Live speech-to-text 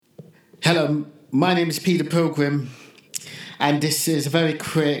Hello, my name is Peter Pilgrim, and this is a very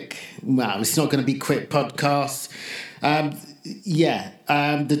quick, well, it's not going to be quick podcast.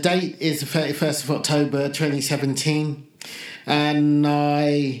 The date is the 31st of October 2017, and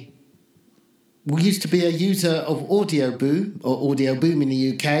I used to be a user of Audio Boom in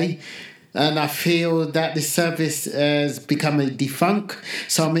the UK, and I feel that this service has become a defunct,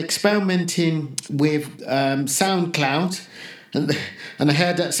 so I'm experimenting with SoundCloud. And I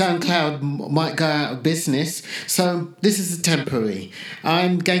heard that SoundCloud might go out of business, so this is a temporary.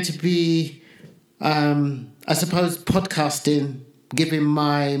 I'm going to be, podcasting, giving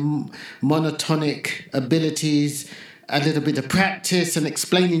my monotonic abilities a little bit of practice and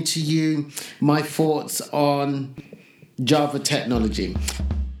explaining to you my thoughts on Java technology.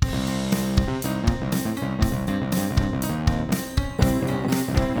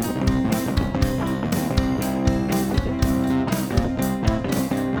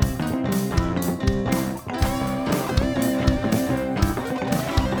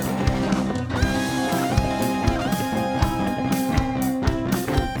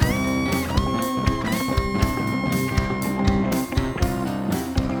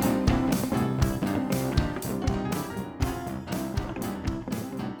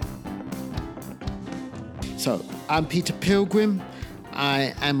 So, I'm Peter Pilgrim.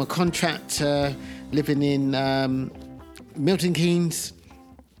 I am a contractor living in Milton Keynes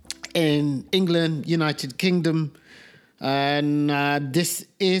in England, United Kingdom. And this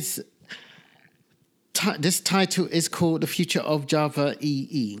title is called The Future of Java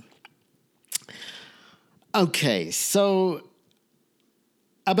EE. Okay, so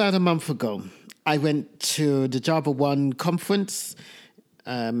about a month ago, I went to the JavaOne conference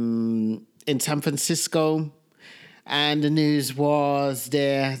in San Francisco, and the news was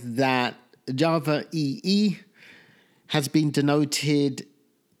there that Java EE has been donated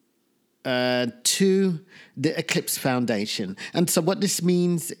to the Eclipse Foundation. And so what this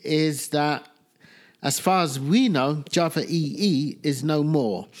means is that, as far as we know, Java EE is no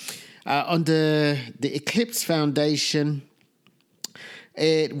more. Under the Eclipse Foundation,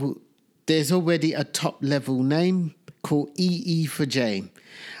 there's already a top-level name called EE for J.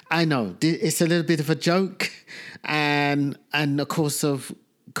 I know, it's a little bit of a joke and a cause of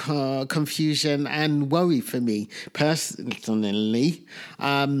confusion and worry for me personally.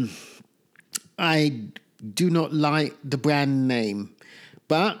 I do not like the brand name,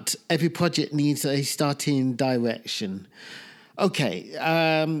 but every project needs a starting direction. Okay,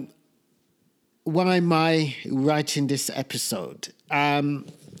 why am I writing this episode?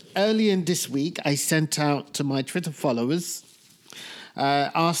 Earlier in this week, I sent out to my Twitter followers,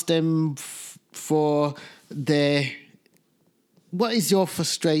 asked them for what is your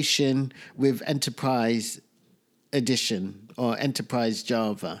frustration with Enterprise Edition or Enterprise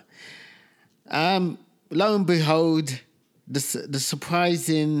Java? Lo and behold, the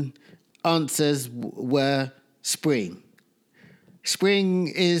surprising answers were Spring. Spring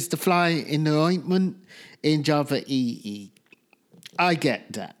is the fly in the ointment in Java EE. I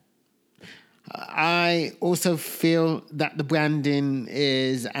get that. I also feel that the branding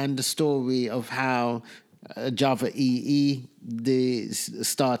and the story of how Java EE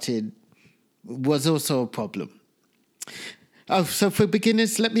started was also a problem. So for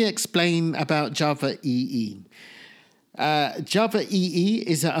beginners, let me explain about Java EE. Java EE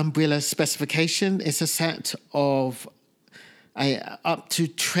is an umbrella specification. It's a set of up to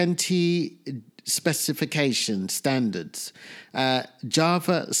 20 specification standards,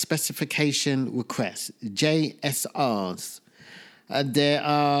 Java specification requests, JSRs. There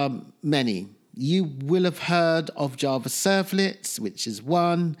are many. You will have heard of Java servlets, which is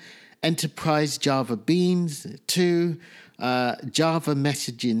 1, Enterprise Java Beans, 2, Java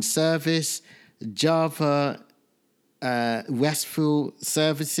messaging service, Java RESTful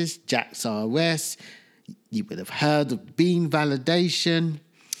services, JAX-RS. You would have heard of Bean validation.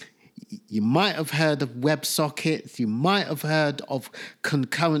 You might have heard of WebSockets. You might have heard of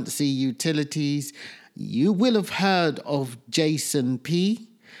concurrency utilities. You will have heard of JSON P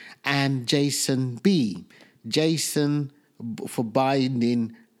and JSON B. JSON for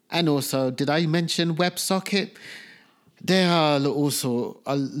binding. And also, did I mention WebSocket? There are also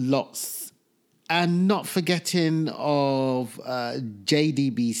lots. And not forgetting of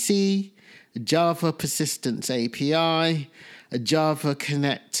JDBC, Java Persistence API, a Java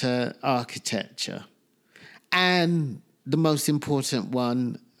connector architecture. And the most important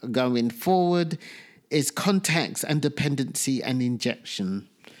one going forward is context and dependency and injection.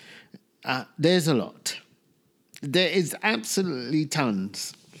 There's a lot. There is absolutely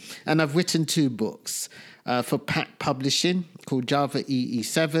tons. And I've written 2 books for PEATUK Publishing called Java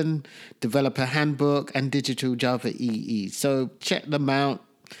EE7, Developer Handbook, and Digital Java EE. So check them out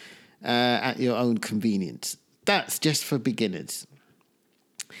at your own convenience. That's just for beginners.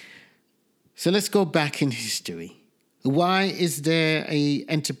 So let's go back in history. Why is there an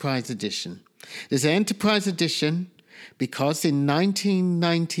Enterprise Edition? There's an Enterprise Edition because in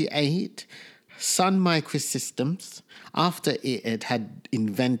 1998, Sun Microsystems, after it had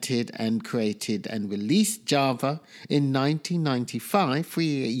invented and created and released Java in 1995, 3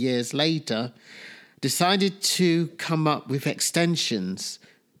 years later, decided to come up with extensions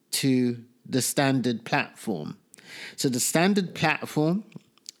to the standard platform. So the standard platform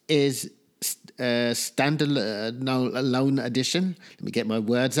is standalone edition. Let me get my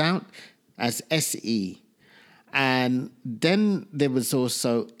words out, as SE. And then there was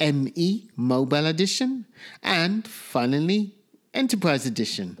also ME, Mobile Edition, and finally, Enterprise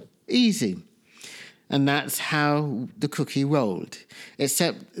Edition, easy. And that's how the cookie rolled.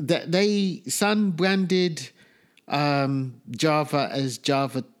 Except that Sun branded Java as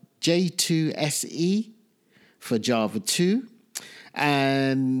Java J2 SE for Java 2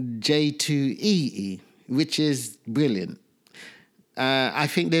 and J2EE, which is brilliant. I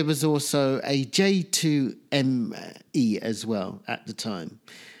think there was also a J2ME as well at the time.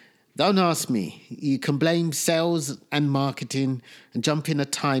 Don't ask me. You can blame sales and marketing and jump in a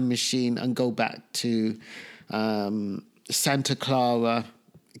time machine and go back to Santa Clara,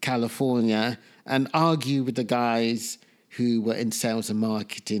 California, and argue with the guys who were in sales and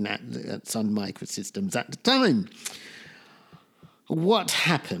marketing at Sun Microsystems at the time. What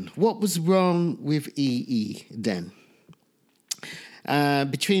happened? What was wrong with EE then?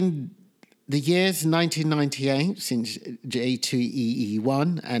 Between the years 1998, since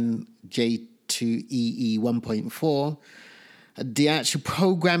J2EE1 and J2EE 1.4, the actual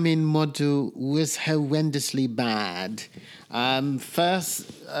programming model was horrendously bad.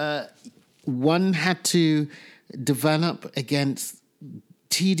 First, one had to develop against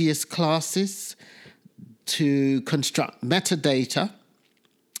tedious classes to construct metadata,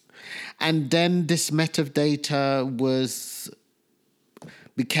 and then this metadata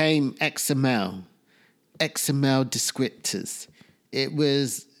became XML descriptors. It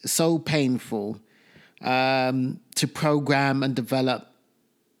was so painful to program and develop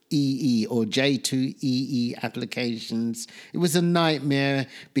EE or J2EE applications. It was a nightmare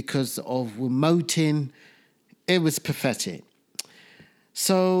because of remoting. It was pathetic.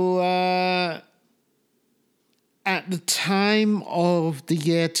 So at the time of the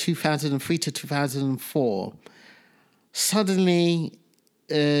year 2003 to 2004, suddenly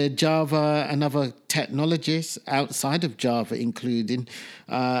Java and other technologists outside of Java, including,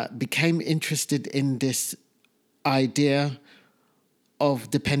 became interested in this idea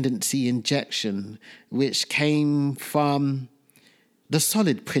of dependency injection, which came from the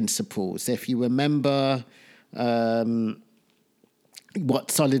solid principles. If you remember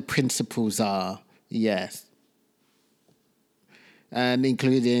what solid principles are, yes. And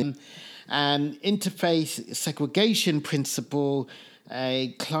including an interface segregation principle,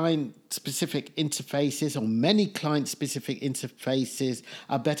 a client-specific interfaces or many client-specific interfaces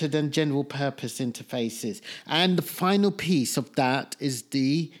are better than general-purpose interfaces. And the final piece of that is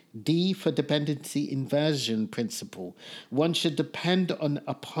the D for dependency inversion principle. One should depend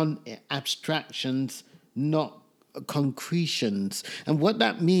upon abstractions, not concretions. And what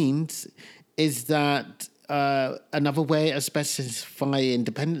that means is that another way of specifying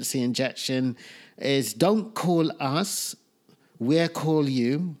dependency injection is don't call us, we'll call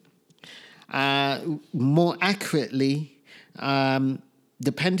you. More accurately,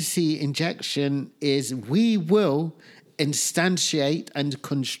 dependency injection is we will instantiate and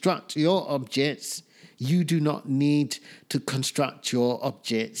construct your objects. You do not need to construct your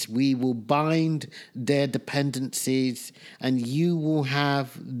objects. We will bind their dependencies and you will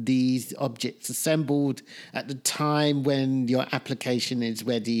have these objects assembled at the time when your application is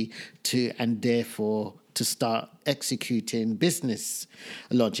ready to, and therefore to start executing business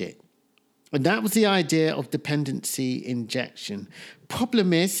logic. And that was the idea of dependency injection.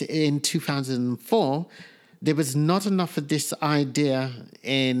 Problem is, in 2004, there was not enough of this idea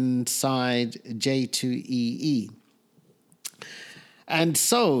inside J2EE. And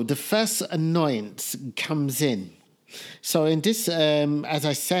so the first annoyance comes in. So in this, as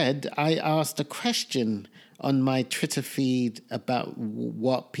I said, I asked a question on my Twitter feed about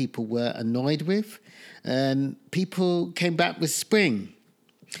what people were annoyed with, and people came back with Spring.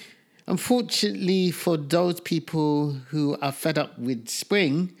 Unfortunately, for those people who are fed up with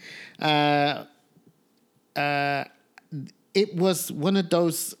Spring, it was one of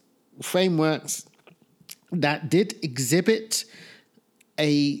those frameworks that did exhibit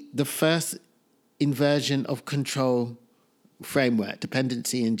the first inversion of control framework,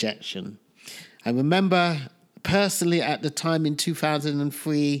 dependency injection. I remember personally at the time in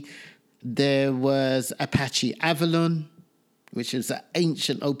 2003, there was Apache Avalon, which is an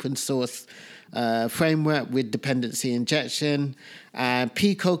ancient open source framework with dependency injection,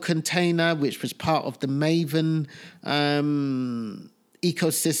 Pico Container, which was part of the Maven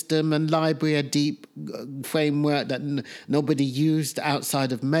ecosystem and library, a deep framework that nobody used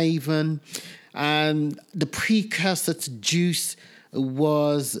outside of Maven. And the precursor to Juice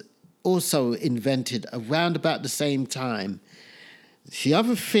was also invented around about the same time. The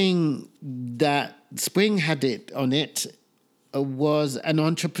other thing that Spring had it on it was an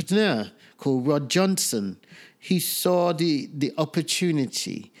entrepreneur called Rod Johnson. He saw the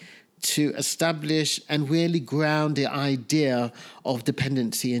opportunity to establish and really ground the idea of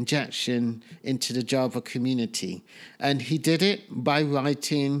dependency injection into the Java community. And he did it by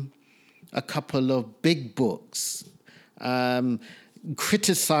writing a couple of big books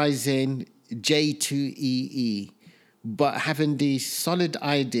criticizing J2EE, but having these solid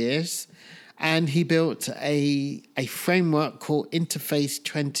ideas. And he built a framework called Interface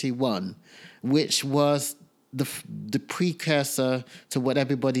 21, which was the precursor to what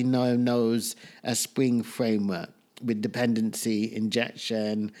everybody now knows as Spring Framework, with dependency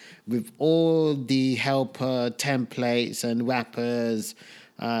injection, with all the helper templates and wrappers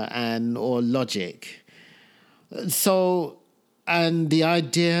and or logic. So, and the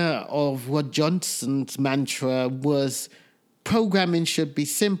idea of Rod Johnson's mantra was programming should be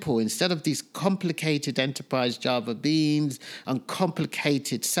simple. Instead of these complicated enterprise Java beans and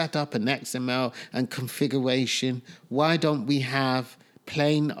complicated setup and XML and configuration, why don't we have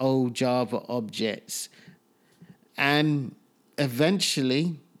plain old Java objects? And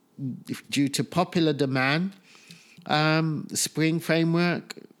eventually, due to popular demand, Spring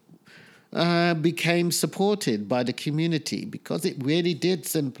Framework became supported by the community because it really did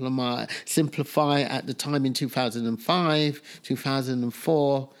simplify at the time in 2005,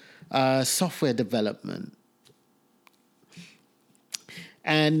 2004, software development.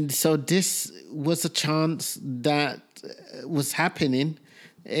 And so this was a chance that was happening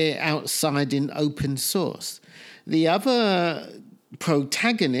outside in open source. The other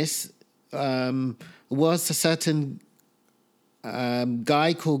protagonist was a certain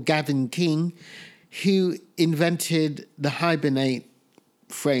guy called Gavin King, who invented the Hibernate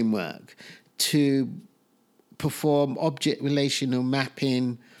framework to perform object relational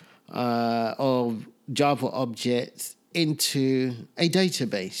mapping of Java objects into a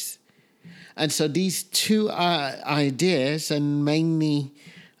database. And so these two ideas, and mainly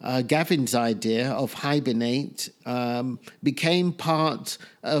Gavin's idea of Hibernate, became part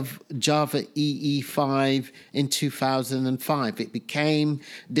of Java EE5 in 2005. It became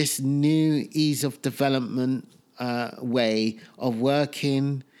this new ease of development way of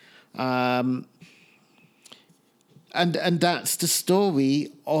working. And that's the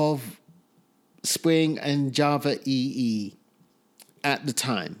story of Spring and Java EE at the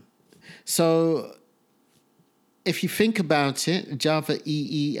time. So if you think about it, Java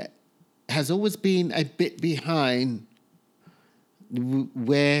EE has always been a bit behind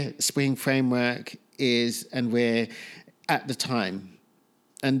where Spring Framework is and where at the time.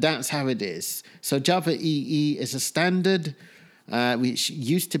 And that's how it is. So Java EE is a standard which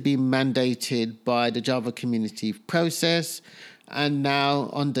used to be mandated by the Java community process, and now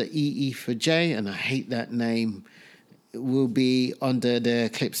under EE4J, and I hate that name, will be under the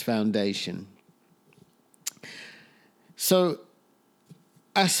Eclipse Foundation. So,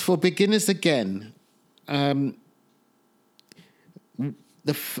 as for beginners again, the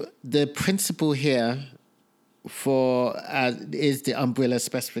principle here is the umbrella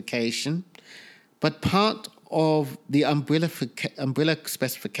specification, but part of the umbrella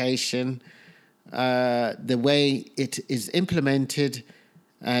specification, the way it is implemented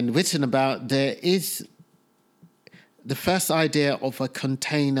and written about, there is the first idea of a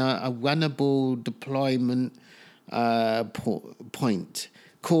container, a runnable deployment point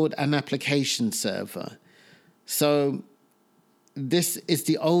called an application server. So this is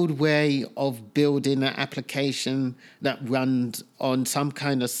the old way of building an application that runs on some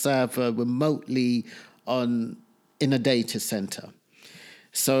kind of server remotely in a data center.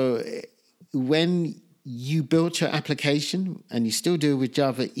 So when you build your application, and you still do with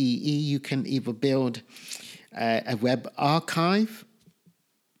Java EE, you can either build a web archive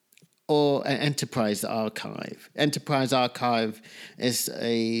or an enterprise archive. Enterprise archive is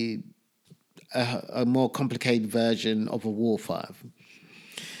a a more complicated version of a WAR file.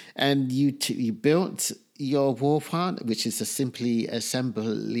 And you built your WAR file, which is a simply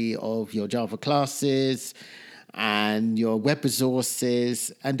assembly of your Java classes and your web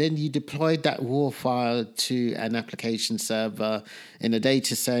resources, and then you deployed that WAR file to an application server in a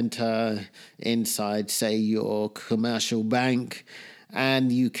data center inside, say, your commercial bank, and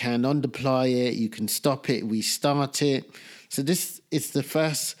you can undeploy it, you can stop it, restart it. So this is the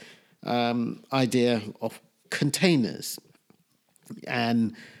first idea of containers,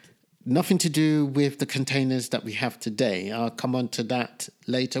 and nothing to do with the containers that we have today. I'll come on to that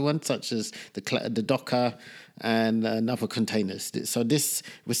later on, such as the Docker and other containers. So this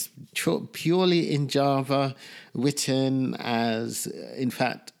was purely in Java, written as, in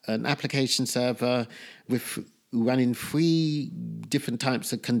fact, an application server with running 3 different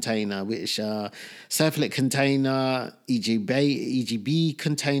types of container, which are servlet container, EGB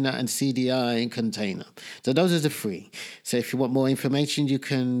container, and CDI container. So those are the 3. So if you want more information, you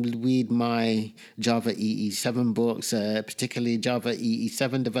can read my Java EE7 books, particularly Java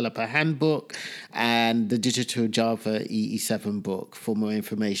EE7 Developer Handbook and the Digital Java EE7 book for more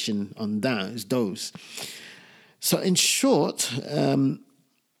information on those. So in short,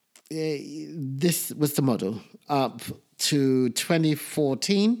 this was the model up to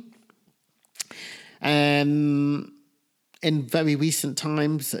 2014. And in very recent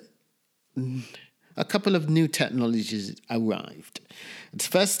times, a couple of new technologies arrived. The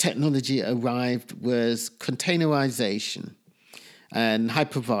first technology arrived was containerization and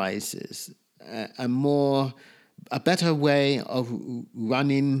hypervisors, a better way of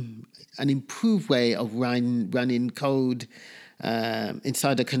running, an improved way of running code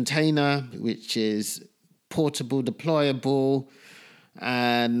inside a container, which is portable, deployable,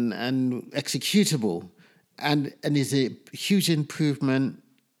 and executable, and is a huge improvement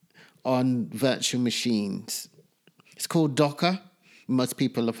on virtual machines. It's called Docker. Most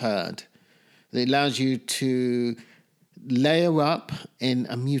people have heard. It allows you to layer up in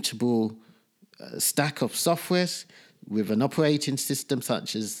a mutable stack of softwares with an operating system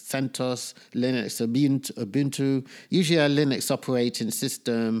such as CentOS, Linux, Ubuntu, usually a Linux operating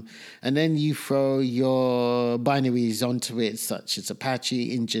system, and then you throw your binaries onto it, such as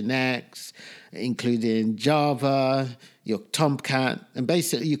Apache, Nginx, including Java, your Tomcat, and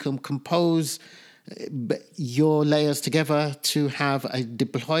basically you can compose your layers together to have a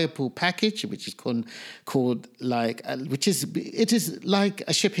deployable package, which is called like it is like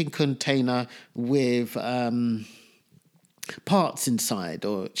a shipping container with parts inside,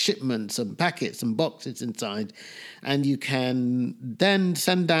 or shipments and packets and boxes inside, and you can then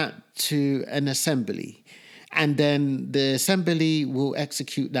send that to an assembly, and then the assembly will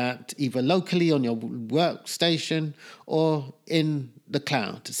execute that either locally on your workstation or in the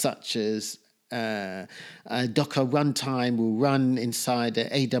cloud, such as a Docker runtime will run inside an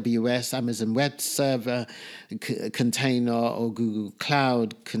AWS, Amazon Web Server container, or Google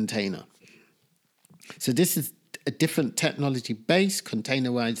Cloud container. So this is a different technology-based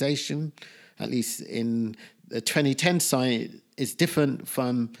containerization, at least in the 2010 side, is different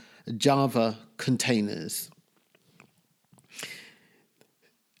from Java containers.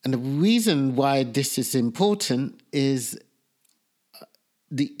 And the reason why this is important is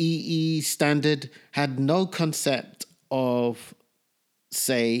the EE standard had no concept of,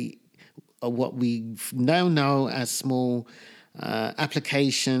 say, what we now know as small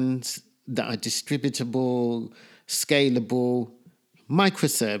applications that are distributable, scalable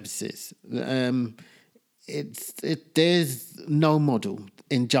microservices. There's no model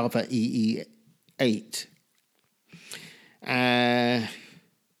in Java EE 8.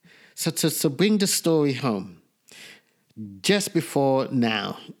 So to bring the story home, just before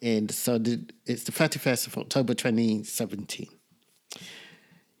now, it's the 31st of October 2017.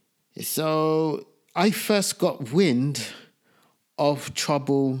 So I first got wind of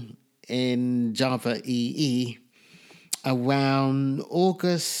trouble in Java EE around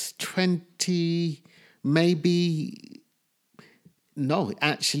August 20,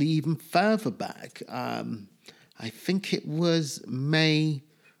 actually even further back. I think it was May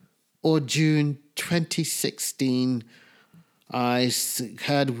or June 2016. I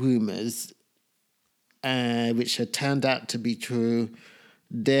heard rumors, which had turned out to be true.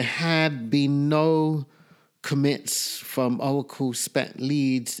 There had been no commits from Oracle spec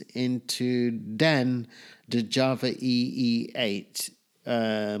leads into then the Java EE8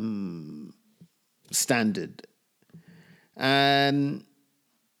 standard. And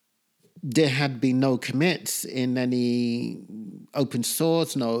there had been no commits in any open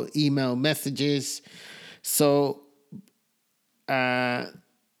source, no email messages. So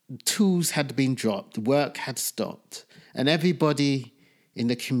tools had been dropped, work had stopped, and everybody in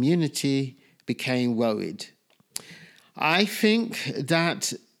the community became worried. I think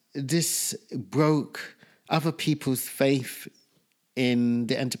that this broke other people's faith in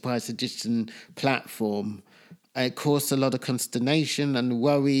the Enterprise Edition platform. It caused a lot of consternation and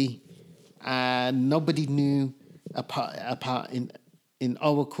worry, and nobody knew apart in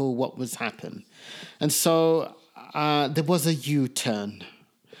Oracle what was happening. And so there was a U-turn.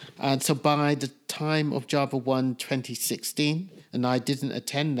 And so by the time of JavaOne 2016, and I didn't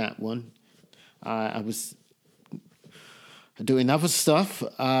attend that one, I was doing other stuff,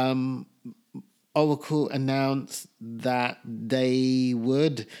 Oracle announced that they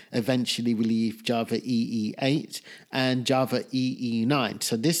would eventually release Java EE8 and Java EE9.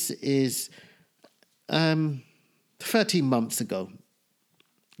 So this is 13 months ago.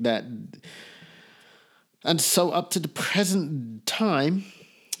 And so up to the present time,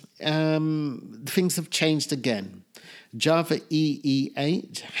 things have changed again. Java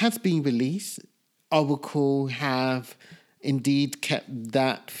EE8 has been released. Oracle have indeed kept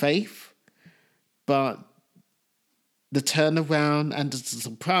that faith. But the turnaround and the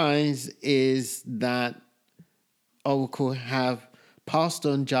surprise is that Oracle have passed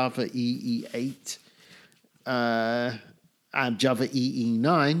on Java EE8 and Java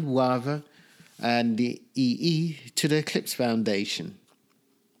EE9 rather, and the EE to the Eclipse Foundation.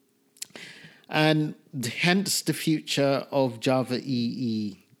 And hence the future of Java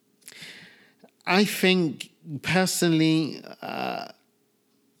EE. I think personally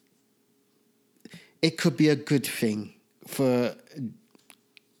it could be a good thing for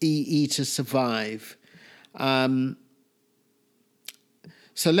EE to survive.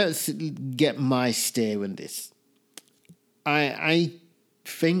 So let's get my steer on this. I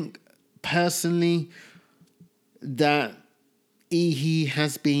think personally that EE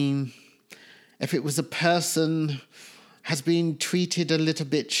has been, if it was a person, has been treated a little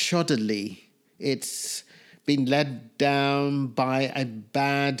bit shoddily. It's been led down by a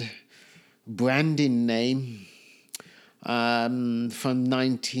bad branding name from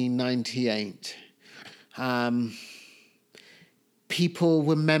 1998. People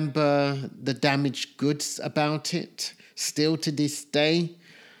remember the damaged goods about it still to this day.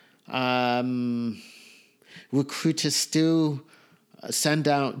 Recruiters still send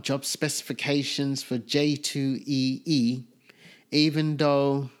out job specifications for J2EE, even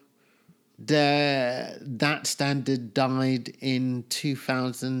though that standard died in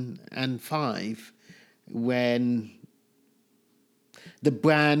 2005 when the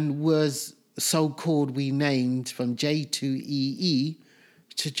brand was so-called renamed from J2EE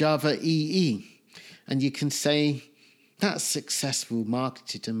to Java EE. And you can say that's successful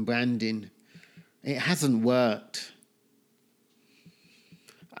marketing and branding. It hasn't worked.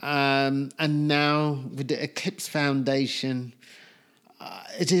 And now with the Eclipse Foundation,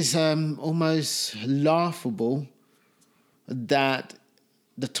 it is almost laughable that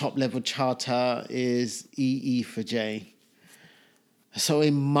the top level charter is EE for J. So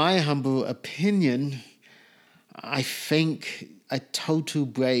in my humble opinion, I think a total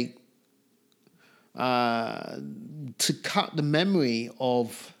break to cut the memory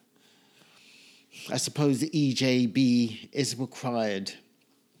of, I suppose, the EJB is required.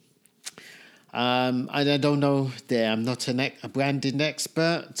 And I don't know there. I'm not a branding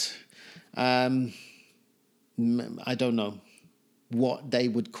expert. I don't know what they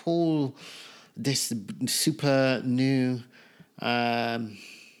would call this super new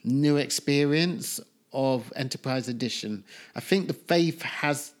experience of Enterprise Edition. I think the faith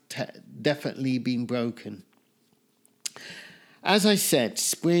has definitely been broken. As I said,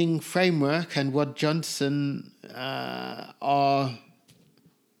 Spring Framework and Rod Johnson are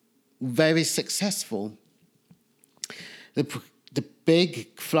very successful. The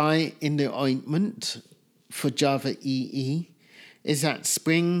big fly in the ointment for Java EE is that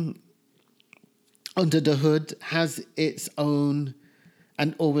Spring under the hood has its own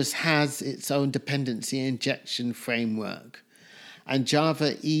and always has its own dependency injection framework. And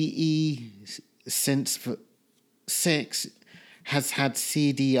Java EE since 6 has had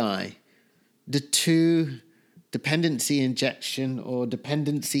CDI. The two dependency injection or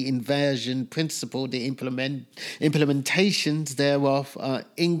dependency inversion principle, the implementations thereof are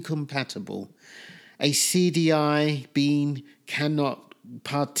incompatible. A CDI bean cannot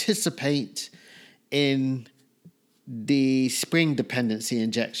participate in the Spring dependency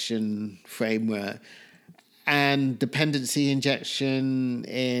injection framework, and dependency injection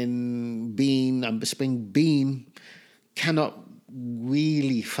in Bean, Spring Bean, cannot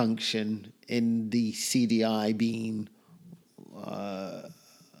really function in the CDI Bean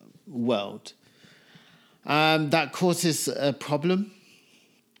world. That causes a problem.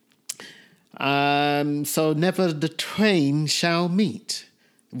 So never the twain shall meet,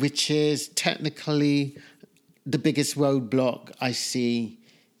 which is technically the biggest roadblock I see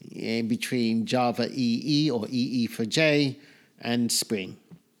in between Java EE or EE for J and Spring.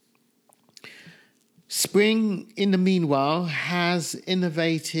 Spring, in the meanwhile, has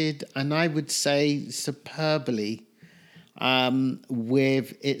innovated, and I would say superbly,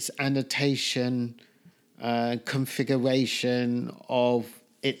 with its annotation configuration of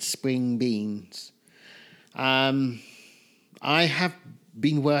its Spring beans. I have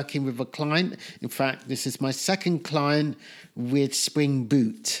been working with a client. In fact, this is my second client with Spring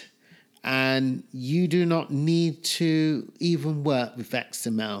Boot. And you do not need to even work with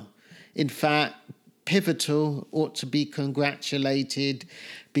XML. In fact, PEATUK ought to be congratulated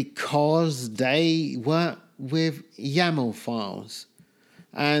because they work with YAML files.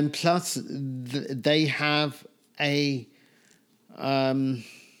 And plus, they have a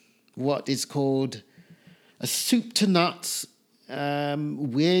what is called a soup to nuts,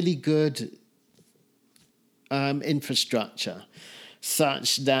 really good infrastructure,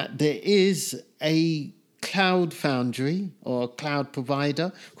 such that there is a cloud foundry or cloud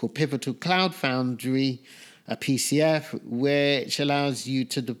provider called PEATUK Cloud Foundry, a PCF, which allows you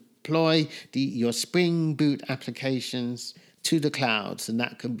to deploy your Spring Boot applications to the clouds. And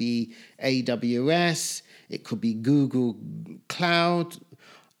that could be AWS, it could be Google Cloud,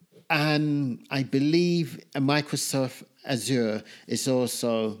 and I believe Microsoft Azure is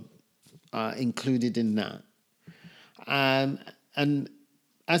also included in that. And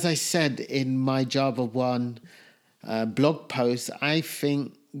as I said in my JavaOne blog post, I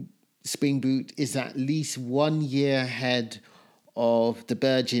think Spring Boot is at least 1 year ahead of the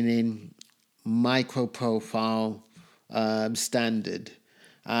burgeoning micro-profile standard.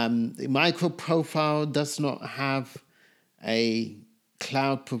 The micro-profile does not have a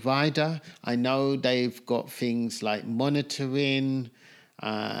cloud provider. I know they've got things like monitoring.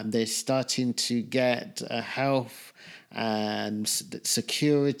 They're starting to get health and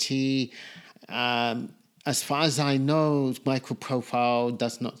security. As far as I know, microprofile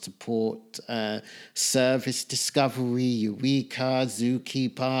does not support service discovery, Eureka,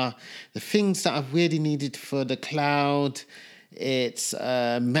 Zookeeper, the things that are really needed for the cloud. Its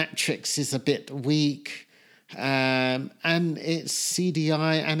metrics is a bit weak, and its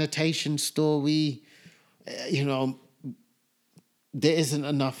CDI annotation story, there isn't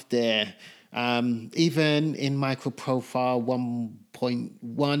enough there. Even in microprofile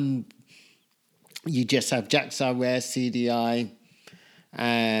 1.1, you just have JAX-RS, CDI,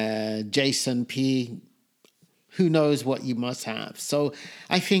 JSON-P. Who knows what you must have? So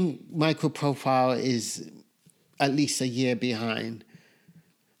I think microprofile is at least a year behind.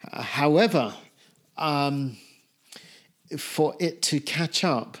 However, for it to catch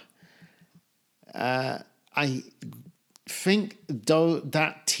up, I think though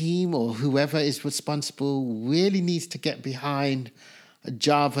that team or whoever is responsible really needs to get behind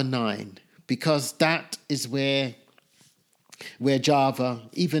Java 9, because that is where Java,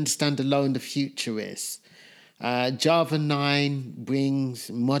 even standalone, the future is. Java 9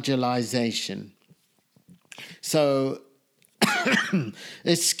 brings modularization. So,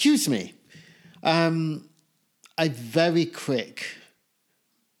 excuse me, a very quick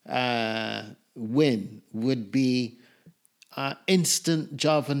win would be instant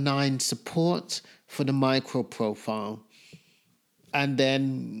Java 9 support for the micro profile, and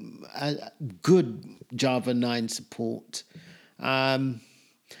then good Java 9 support.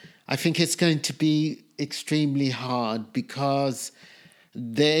 I think it's going to be extremely hard because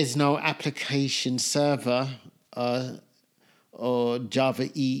there is no application server or Java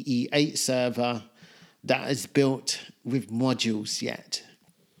EE8 server that is built with modules yet.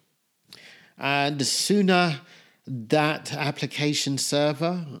 And the sooner that application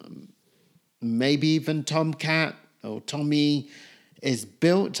server, maybe even Tomcat or Tommy, is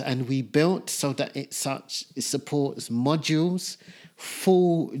built and rebuilt so that it supports modules,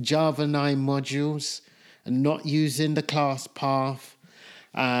 full Java 9 modules, and not using the class path,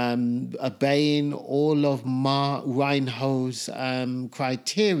 obeying all of Reinhold's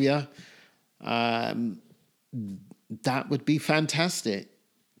criteria, that would be fantastic,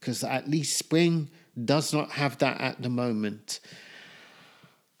 because at least Spring does not have that at the moment.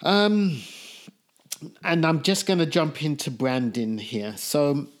 And I'm just going to jump into branding here.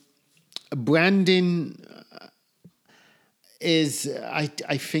 So branding is, I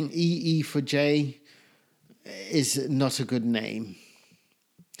think EE for J is not a good name.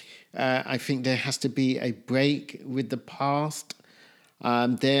 I think there has to be a break with the past.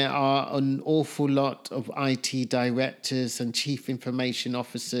 There are an awful lot of IT directors and chief information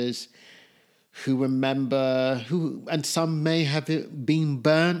officers who remember, and some may have been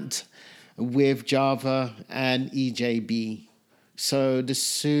burnt with Java and EJB. So the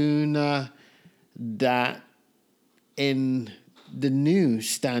sooner that in the new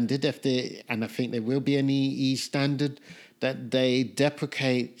standard, and I think there will be an EE standard, that they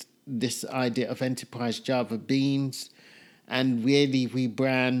deprecate this idea of enterprise Java beans and really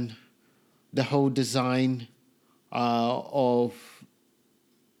rebrand the whole design of,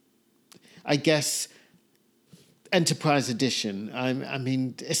 I guess, Enterprise Edition. I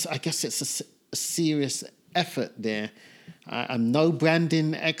mean, I guess it's a serious effort there. I'm no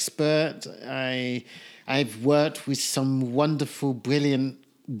branding expert. I've worked with some wonderful, brilliant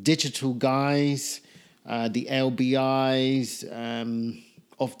digital guys, the LBIs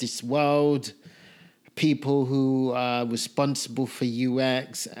of this world, people who are responsible for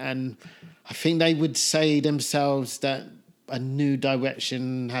UX, and I think they would say themselves that a new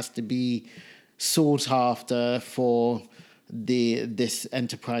direction has to be sought after for this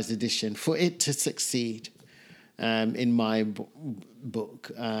Enterprise Edition for it to succeed. In my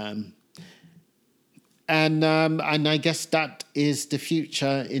book, and I guess that is the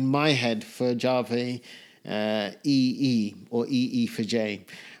future in my head for Java EE or EE for J.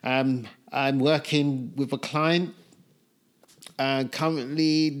 I'm working with a client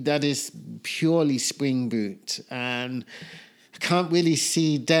currently that is purely Spring Boot, and I can't really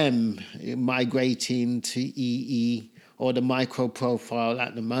see them migrating to EE or the micro profile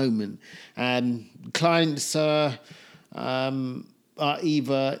at the moment. And clients are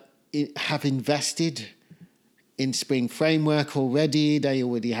either have invested in Spring Framework already, they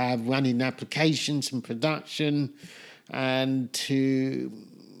already have running applications in production, and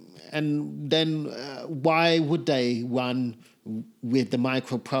then why would they run with the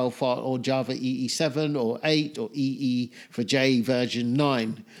micro profile or Java EE7 or 8 or EE for J version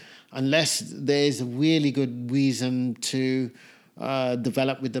 9? Unless there's a really good reason to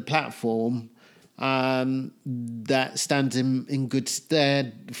develop with the platform that stands in good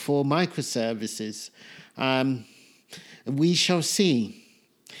stead for microservices. We shall see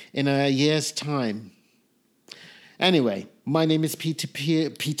in a year's time. Anyway, my name is Peter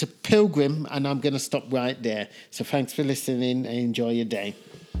Pilgrim, and I'm going to stop right there. So thanks for listening and enjoy your day.